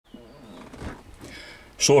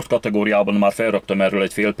Short kategóriában már felraktam erről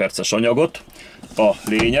egy félperces anyagot. A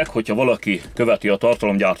lényeg, hogyha valaki követi a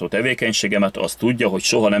tartalomgyártó tevékenységemet, az tudja, hogy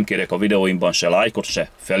soha nem kérek a videóimban se lájkot, se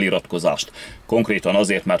feliratkozást. Konkrétan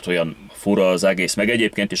azért, mert olyan fura az egész. Meg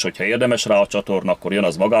egyébként is, hogyha érdemes rá a csatorna, akkor jön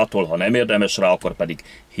az magától, ha nem érdemes rá, akkor pedig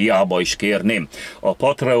hiába is kérném. A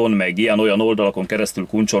Patreon meg ilyen-olyan oldalakon keresztül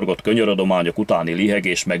kuncsorgott könyöradományok utáni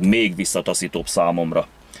lihegés meg még visszataszítóbb számomra.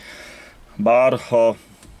 Bár ha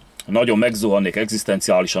nagyon megzuhannék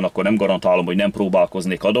egzisztenciálisan, akkor nem garantálom, hogy nem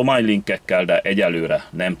próbálkoznék adománylinkekkel, de egyelőre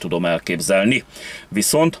nem tudom elképzelni.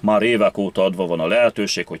 Viszont már évek óta adva van a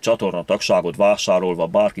lehetőség, hogy csatornatagságot vásárolva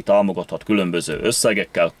bárki támogathat különböző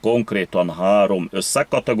összegekkel, konkrétan 3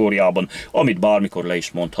 összegkategóriában, amit bármikor le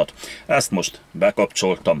is mondhat. Ezt most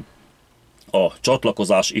bekapcsoltam. A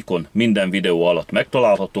csatlakozás ikon minden videó alatt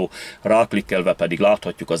megtalálható, ráklikkelve pedig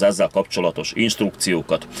láthatjuk az ezzel kapcsolatos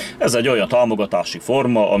instrukciókat. Ez egy olyan támogatási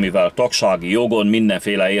forma, amivel tagsági jogon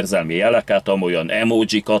mindenféle érzelmi jeleket, amolyan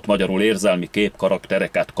emojikat, magyarul érzelmi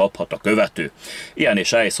képkaraktereket kaphat a követő. Ilyen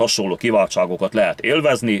és ehhez hasonló kiváltságokat lehet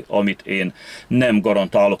élvezni, amit én nem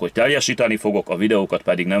garantálok, hogy teljesíteni fogok, a videókat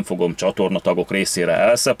pedig nem fogom csatornatagok részére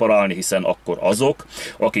elszeparálni, hiszen akkor azok,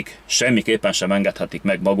 akik semmiképpen sem engedhetik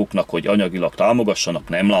meg maguknak, hogy anyagilag támogassanak,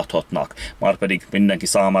 nem láthatnak. Márpedig mindenki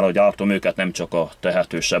számára gyártom őket, nem csak a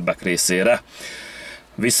tehetősebbek részére.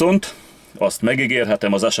 Viszont azt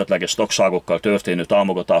megígérhetem az esetleges tagságokkal történő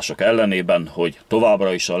támogatások ellenében, hogy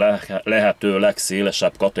továbbra is a lehető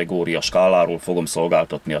legszélesebb kategória skáláról fogom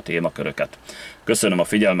szolgáltatni a témaköröket. Köszönöm a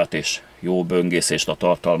figyelmet és jó böngészést a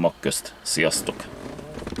tartalmak közt. Sziasztok!